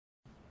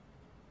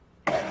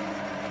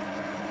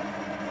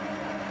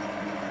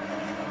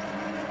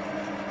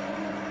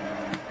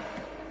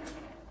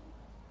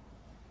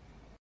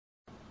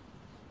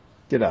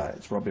G'day,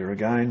 it's Rob here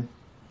again.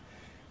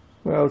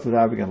 Well, today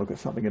we're going to look at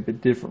something a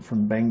bit different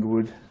from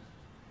Banggood.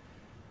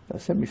 They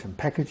sent me some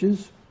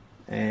packages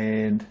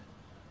and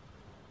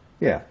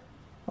yeah,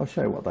 I'll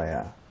show you what they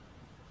are.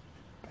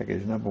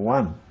 Package number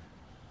 1,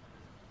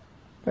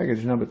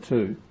 package number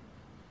 2,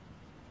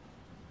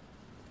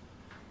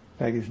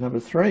 package number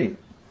 3,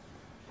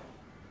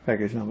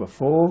 package number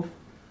 4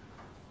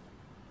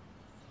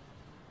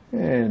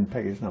 and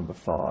package number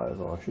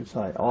 5, or I should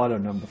say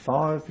item number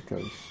 5,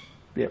 because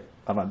yep,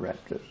 I've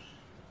unwrapped it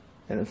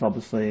and it's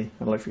obviously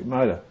an electric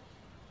motor.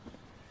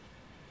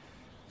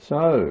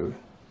 So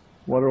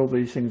what are all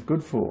these things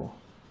good for?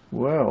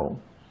 Well,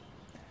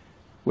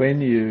 when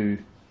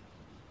you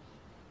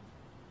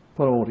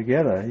put them all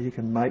together, you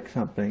can make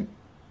something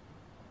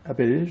a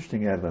bit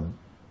interesting out of them.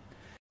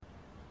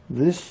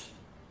 This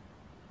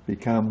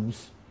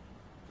becomes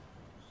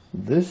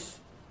this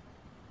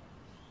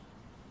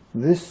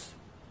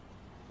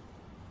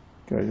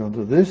goes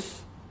onto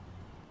this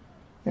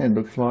and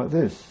looks like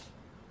this,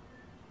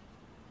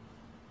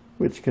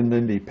 which can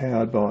then be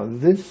powered by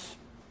this,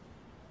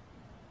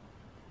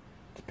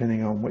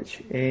 depending on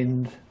which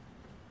end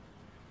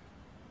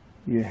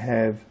you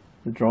have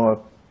the drive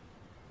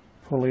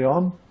pulley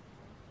on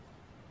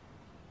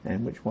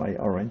and which way you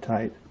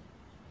orientate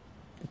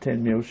the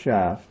 10mm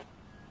shaft.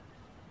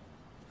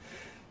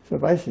 So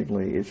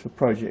basically it's for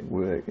project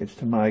work. It's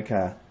to make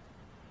a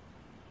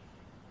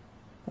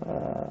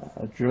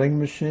drilling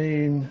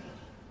machine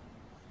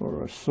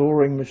or a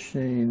sawing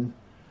machine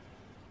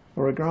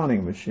or a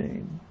grinding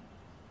machine,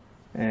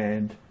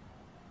 and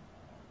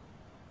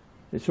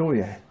it's all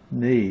you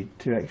need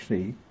to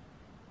actually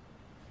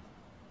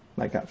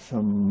make up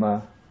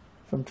some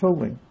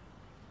tooling.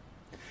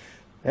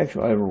 The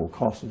actual overall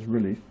cost is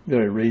really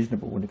very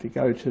reasonable, and if you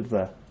go to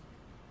the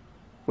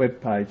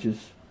web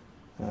pages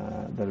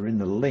that are in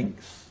the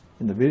links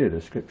in the video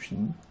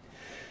description,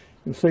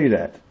 you'll see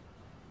that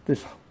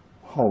this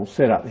whole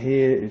setup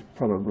here is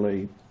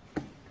probably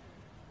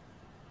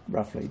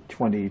roughly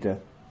 20 to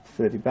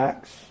 30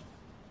 bucks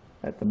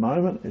at the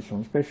moment. It's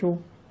on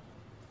special.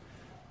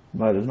 The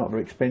motor's not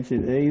very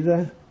expensive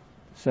either,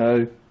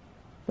 so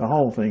the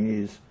whole thing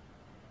is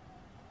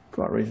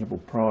quite a reasonable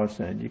price,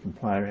 and you can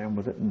play around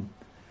with it and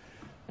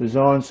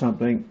design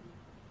something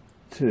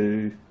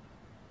to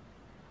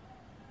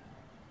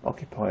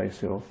occupy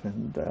yourself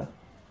and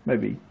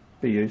maybe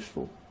be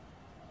useful.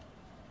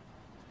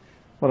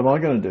 What am I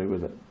going to do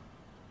with it?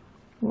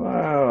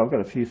 Well, I've got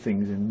a few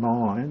things in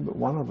mind, but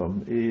one of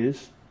them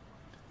is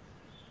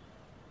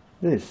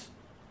this.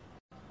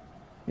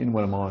 In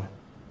one of my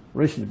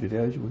recent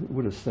videos, you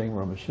would have seen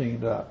where I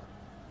machined up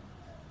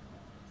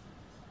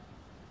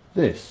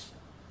this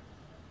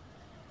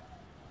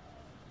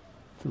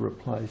to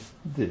replace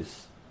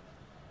this.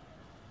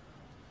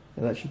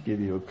 And that should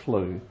give you a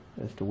clue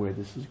as to where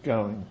this is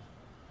going.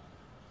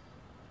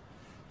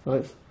 So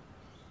let's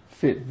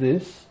fit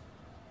this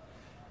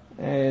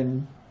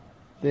and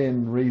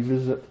then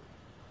revisit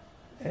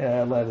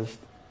our latest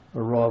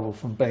arrival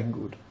from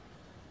Banggood.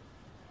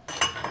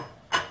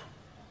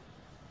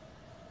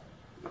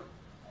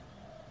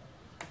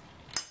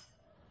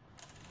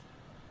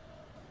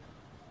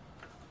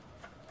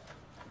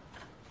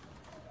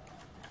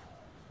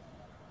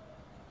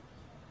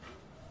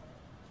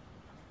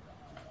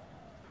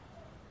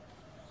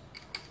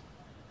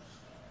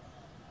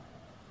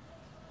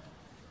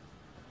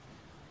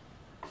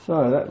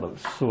 So that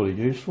looks sort of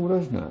useful,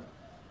 doesn't it?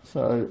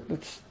 So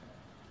let's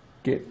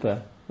get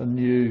the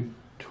new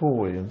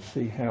toy and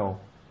see how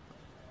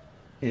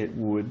it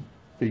would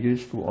be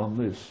useful on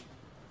this.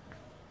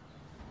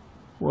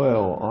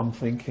 Well, I'm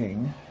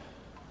thinking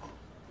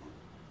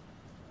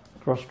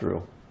cross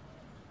drill.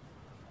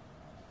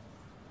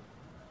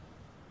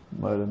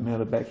 Motor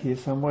mounted back here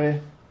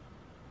somewhere.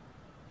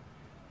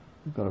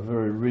 We've got a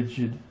very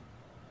rigid,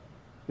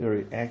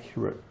 very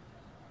accurate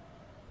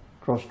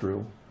cross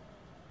drill.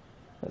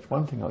 That's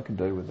one thing I can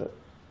do with it.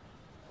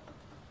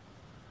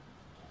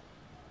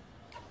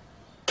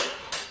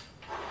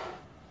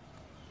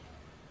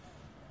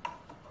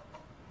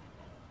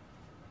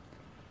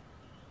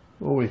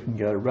 Or we can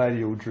go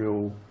radial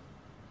drill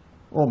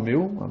or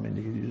mill. I mean,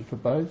 you could use it for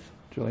both,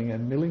 drilling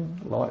and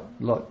milling,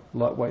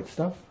 lightweight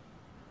stuff.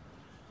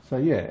 So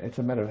yeah, it's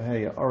a matter of how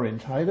you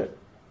orientate it.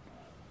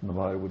 And the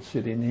motor would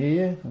sit in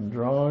here and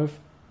drive,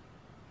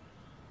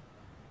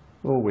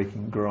 or we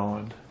can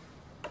grind.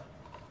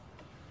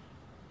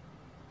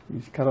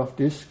 Use cut-off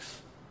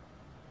discs,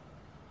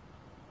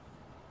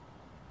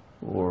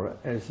 or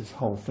as this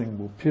whole thing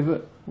will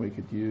pivot, we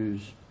could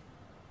use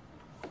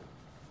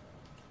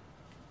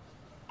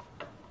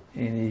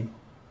any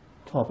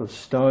type of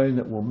stone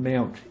that will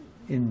mount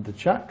in the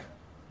chuck.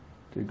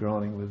 Do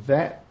grinding with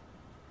that.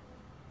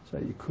 So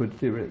you could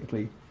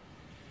theoretically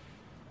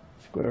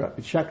square up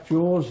your chuck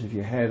jaws if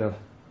you had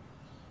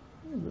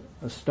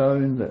a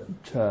stone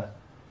that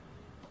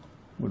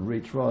would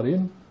reach right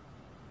in.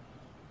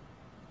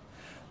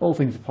 All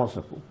things are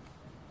possible.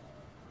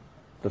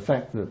 The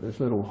fact that this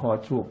little high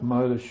torque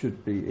motor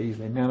should be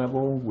easily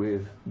mountable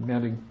with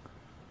mounting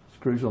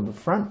screws on the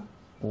front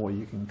or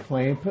you can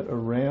clamp it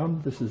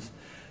around. This is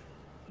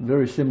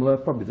very similar,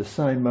 probably the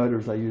same motor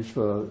as they use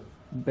for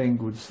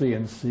Banggood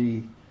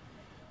CNC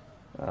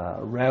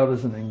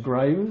routers and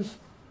engravers.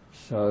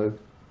 So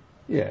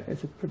yeah,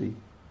 it's a pretty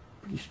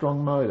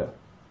strong motor.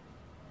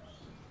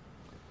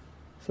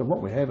 So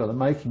what we have are the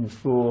makings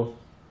for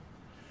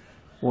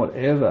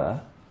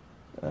whatever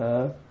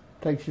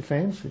takes your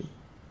fancy.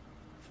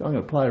 So I'm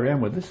going to play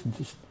around with this and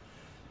just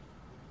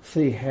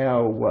see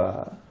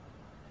how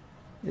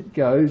it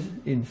goes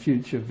in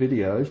future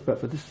videos. But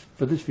for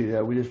this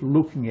video, we're just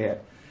looking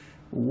at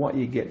what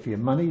you get for your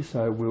money.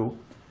 So we'll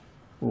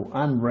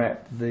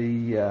unwrap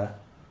the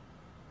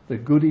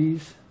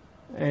goodies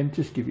and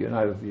just give you an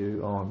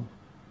overview on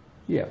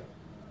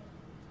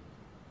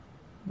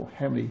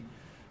how many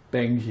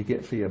bangs you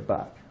get for your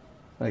buck.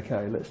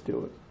 Okay, let's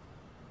do it.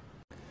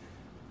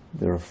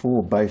 There are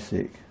 4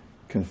 basic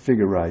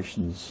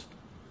configurations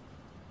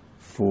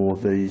for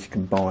these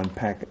combined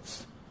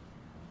packets.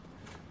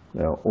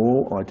 They're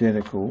all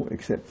identical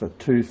except for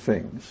 2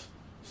 things.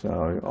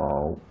 So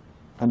I'll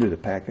undo the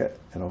packet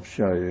and I'll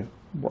show you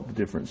what the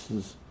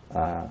differences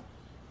are.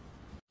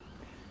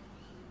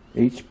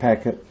 Each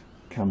packet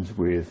comes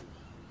with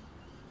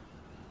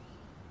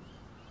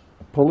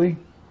a pulley,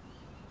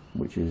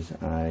 which is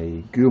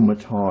a Gilmer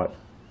type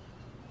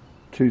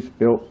tooth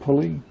belt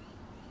pulley,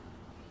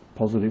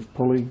 positive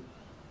pulley.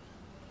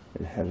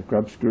 It has a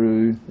grub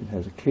screw, it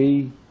has a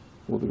key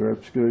for the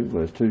grub screw. Well,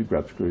 there's 2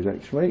 grub screws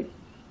actually.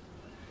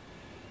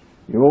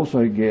 You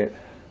also get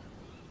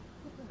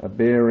a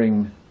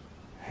bearing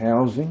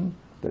housing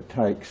that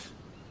takes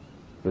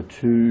the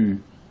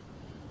 2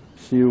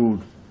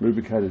 sealed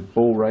lubricated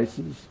ball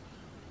races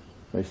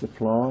they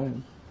supply.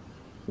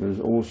 There's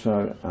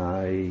also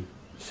a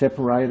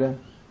separator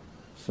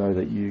so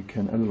that you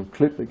can, a little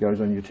clip that goes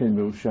on your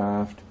 10mm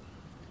shaft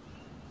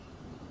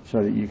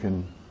so that you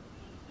can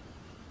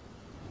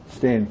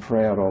stand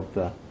proud of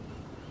the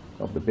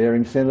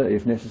bearing centre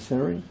if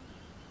necessary.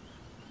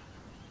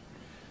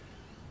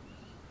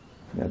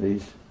 Now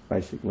these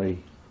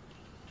basically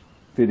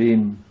fit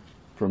in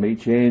from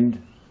each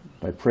end.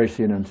 They press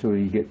in until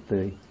you get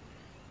the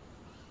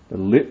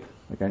lip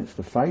against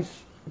the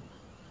face.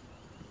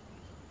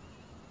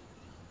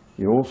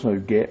 You also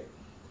get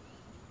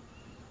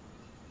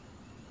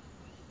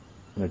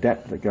an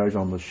adapter that goes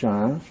on the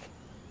shaft.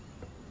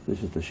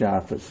 This is the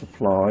shaft that's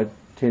supplied,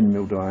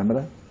 10mm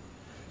diameter.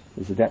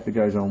 This adapter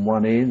goes on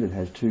one end. It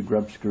has 2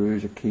 grub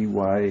screws, a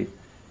keyway,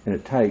 and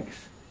it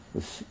takes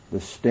the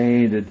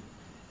standard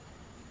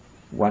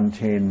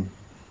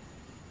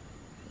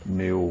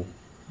 110mm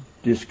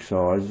disc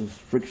sizes,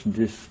 friction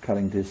discs,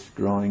 cutting discs,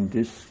 grinding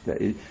discs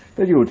that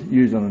you would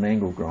use on an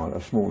angle grinder,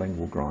 a small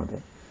angle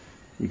grinder.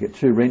 You get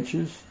 2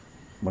 wrenches,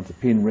 one's a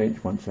pin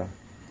wrench, one's an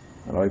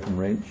open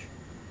wrench.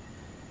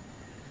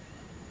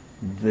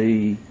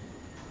 The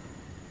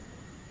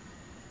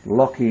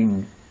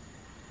locking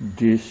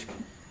disc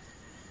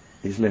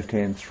is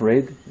left-hand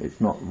thread.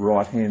 It's not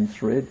right-hand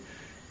thread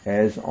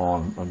as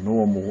on a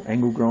normal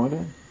angle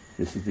grinder.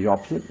 This is the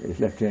opposite. It's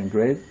left-hand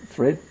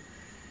thread.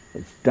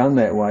 It's done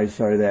that way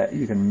so that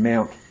you can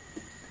mount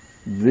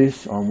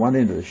this on one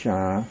end of the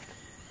shaft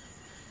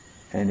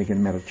and you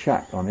can mount a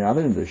chuck on the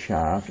other end of the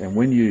shaft, and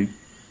when you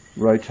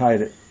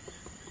rotate it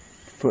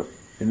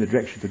in the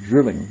direction of the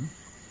drilling,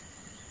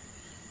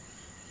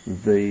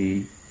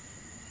 the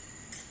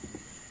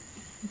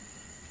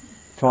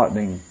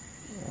tightening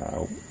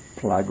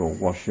plug or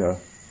washer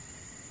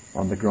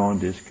on the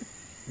grind disc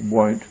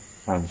won't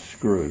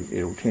unscrew.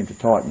 It'll tend to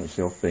tighten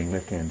itself, being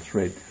left-hand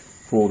thread,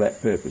 for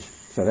that purpose.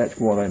 So that's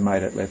why they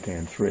made it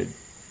left-hand thread.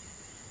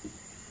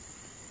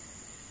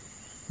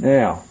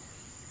 Now,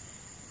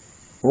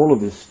 all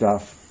of this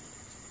stuff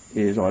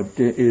is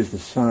the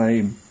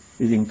same,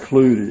 is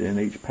included in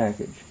each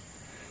package.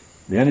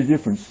 The only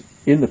difference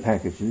in the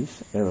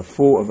packages, the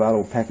 4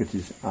 available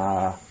packages,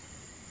 are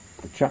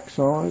the chuck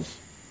size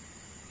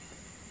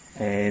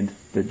and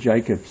the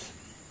Jacobs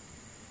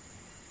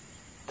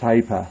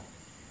taper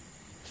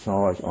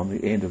size on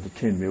the end of the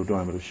 10mm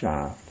diameter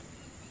shaft.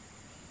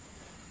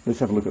 Let's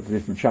have a look at the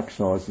different chuck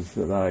sizes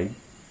that they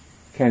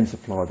can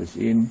supply this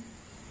in,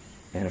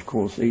 and of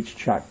course each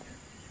chuck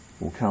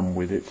will come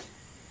with its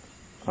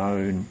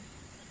own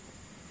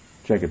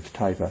Jacobs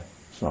taper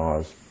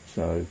size.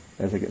 So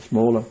as they get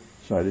smaller,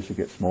 so this will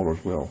get smaller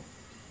as well.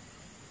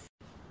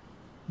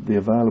 The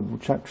available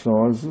chuck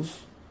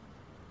sizes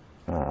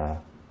are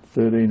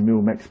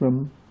 13mm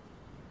maximum,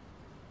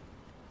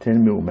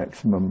 10mm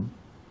maximum,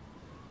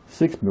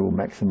 6mm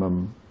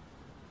maximum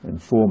and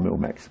 4mm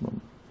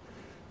maximum.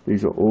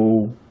 These are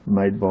all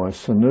made by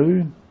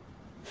Sanu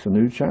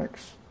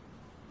chucks.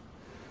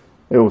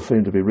 They all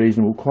seem to be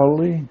reasonable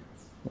quality.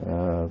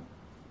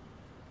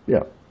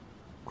 Yeah,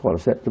 quite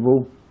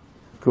acceptable.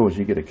 Of course,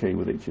 you get a key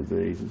with each of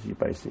these as your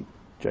basic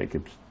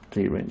Jacobs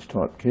T-wrench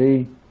type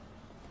key.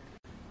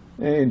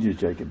 And your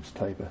Jacobs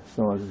taper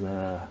sizes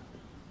are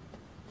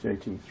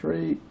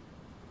JT3,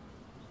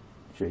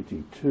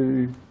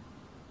 JT2,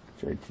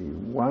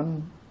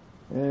 JT1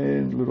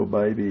 and little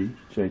baby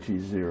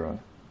JT0.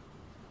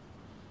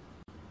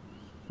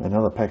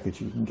 Another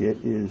package you can get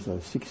is a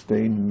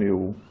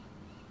 16mm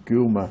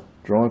Gilmer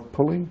drive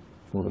pulley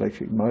for the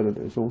electric motor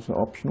that is also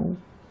optional.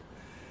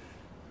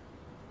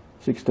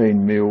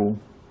 16mm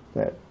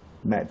that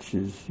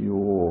matches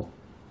your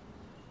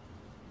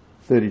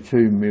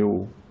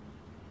 32mm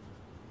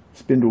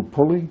spindle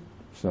pulley,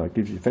 so it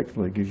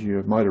effectively gives you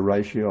a motor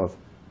ratio of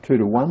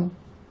 2:1,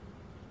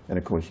 and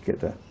of course you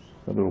get the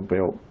little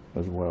belt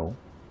as well.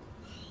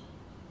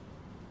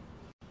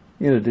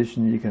 In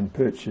addition, you can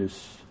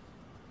purchase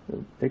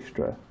the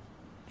extra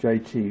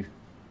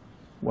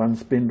JT1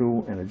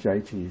 spindle and a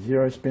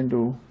JT0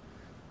 spindle,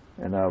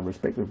 and they'll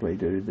respectively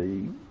do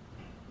the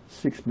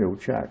 6mm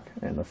chuck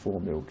and the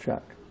 4mm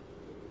chuck.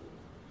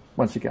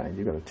 Once again,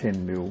 you've got a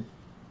 10mm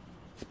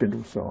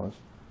spindle size.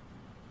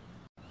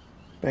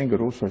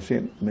 Banggood also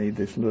sent me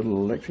this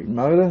little electric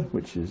motor,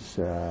 which is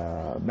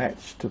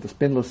matched to the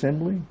spindle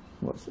assembly,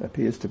 what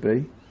appears to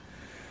be.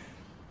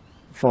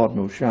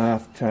 5mm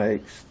shaft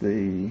takes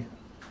the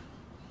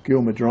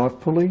Gilmer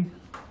drive pulley,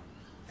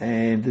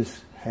 and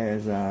this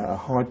has a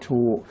high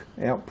torque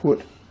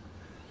output.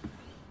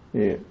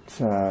 It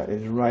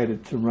is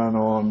rated to run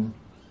on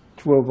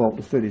 12 volt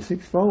to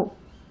 36 volt,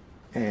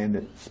 and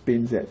it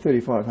spins at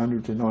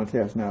 3500 to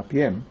 9000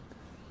 RPM.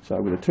 So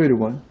with a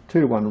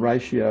 2:1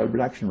 ratio,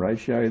 reduction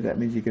ratio, that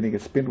means you're getting a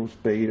spindle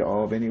speed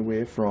of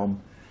anywhere from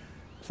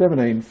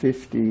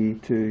 1750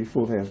 to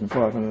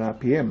 4500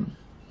 RPM.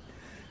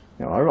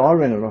 Now I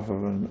ran it off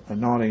of a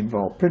 19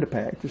 volt printer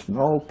pack, just an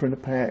old printer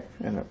pack,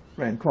 and it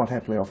ran quite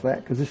happily off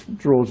that because this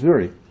draws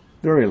very,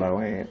 very low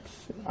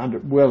amps,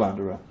 well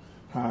under a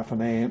half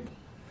an amp,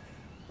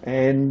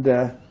 and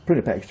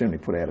printer packs generally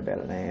put out about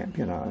an amp,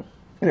 you know.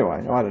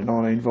 Anyway, I had a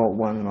 19 volt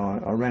one and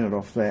I ran it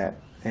off that,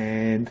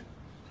 and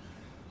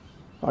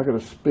I got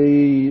a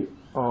speed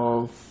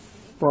of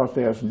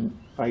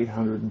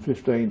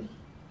 5,815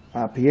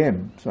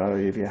 RPM. So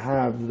if you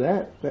halve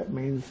that, that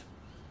means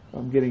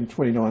I'm getting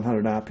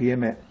 2,900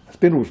 RPM at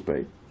spindle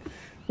speed,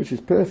 which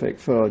is perfect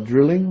for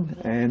drilling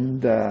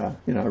and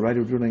you know,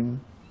 radial drilling,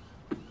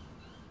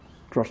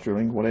 cross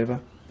drilling,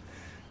 whatever.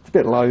 It's a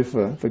bit low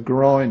for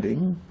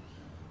grinding.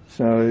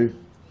 So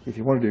if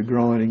you want to do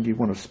grinding, you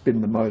want to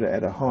spin the motor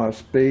at a higher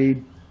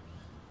speed,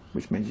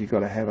 which means you've got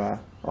to have a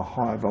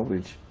higher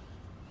voltage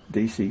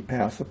DC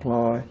power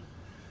supply,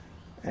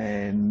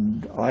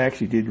 and I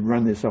actually did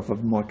run this off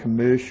of my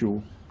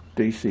commercial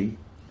DC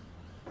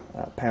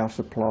power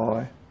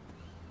supply,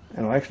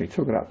 and I actually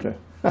took it up to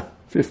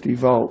 50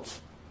 volts,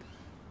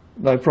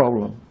 no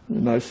problem,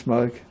 no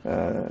smoke,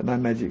 no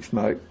magic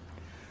smoke.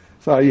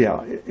 So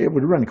yeah, it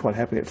would run quite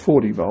happily at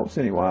 40 volts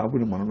anyway. I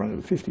wouldn't want to run it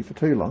at 50 for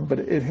too long, but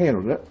it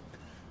handled it.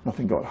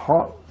 Nothing got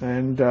hot,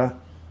 and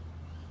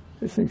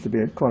it seems to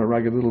be quite a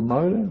rugged little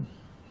motor.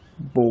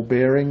 Ball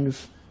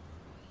bearings.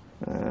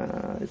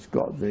 It's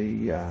got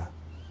the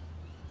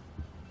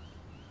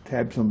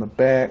tabs on the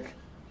back,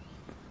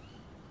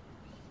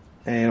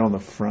 and on the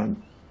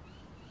front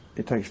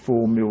it takes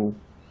 4mm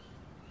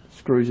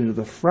screws into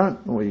the front,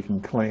 or you can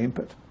clamp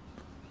it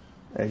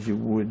as you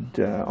would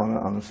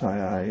on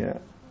say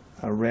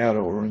a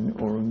router or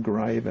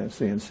engraver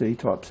CNC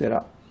type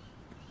setup.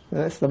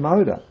 That's the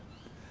motor.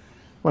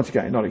 Once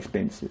again, not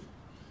expensive.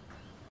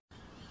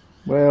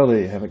 Well, there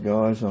you have it,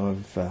 guys.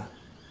 I've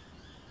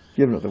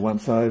given it the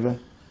once over.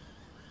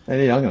 And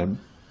yeah, I'm going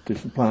to do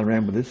some playing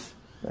around with this,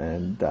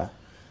 and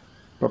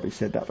probably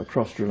set that for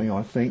cross drilling,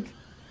 I think.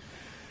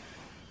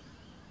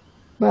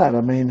 But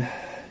I mean,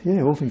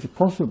 yeah, all things are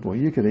possible.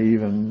 You could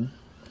even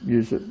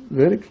use it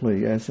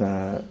vertically as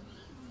a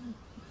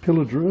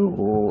pillar drill,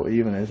 or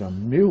even as a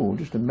mill.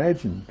 Just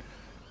imagine.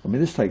 I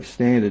mean, this takes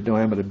standard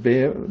diameter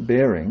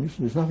bearings.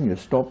 There's nothing to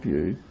stop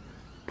you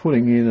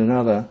putting in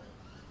another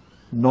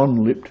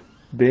non-lipped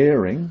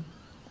bearing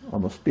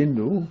on the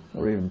spindle,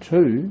 or even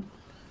two,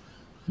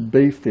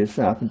 beef this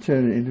up and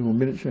turn it into a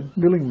miniature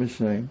milling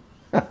machine.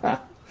 How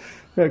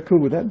cool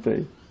would that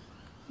be?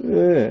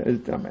 Yeah,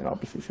 I mean,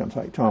 obviously it's going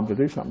to take time to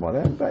do something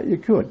like that, but you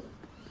could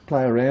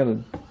play around,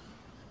 and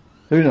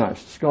who knows,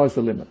 sky's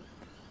the limit.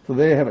 So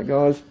there you have it,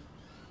 guys.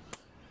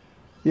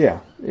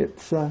 Yeah,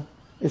 it's an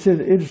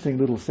interesting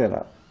little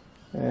setup,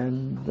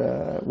 and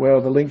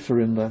well, the links are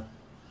in the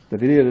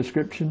video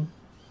description.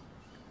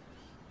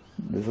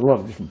 There's a lot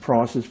of different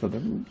prices for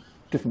the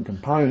different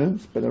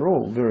components, but they're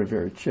all very,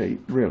 very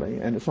cheap, really,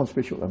 and it's on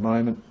special at the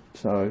moment.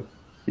 So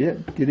yeah,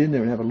 get in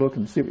there and have a look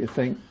and see what you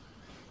think.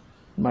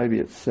 Maybe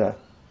it's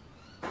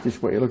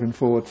just what you're looking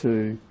for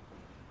to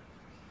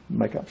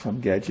make up some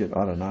gadget,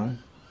 I don't know.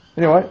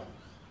 Anyway,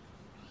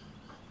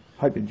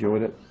 hope you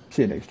enjoyed it.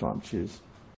 See you next time. Cheers.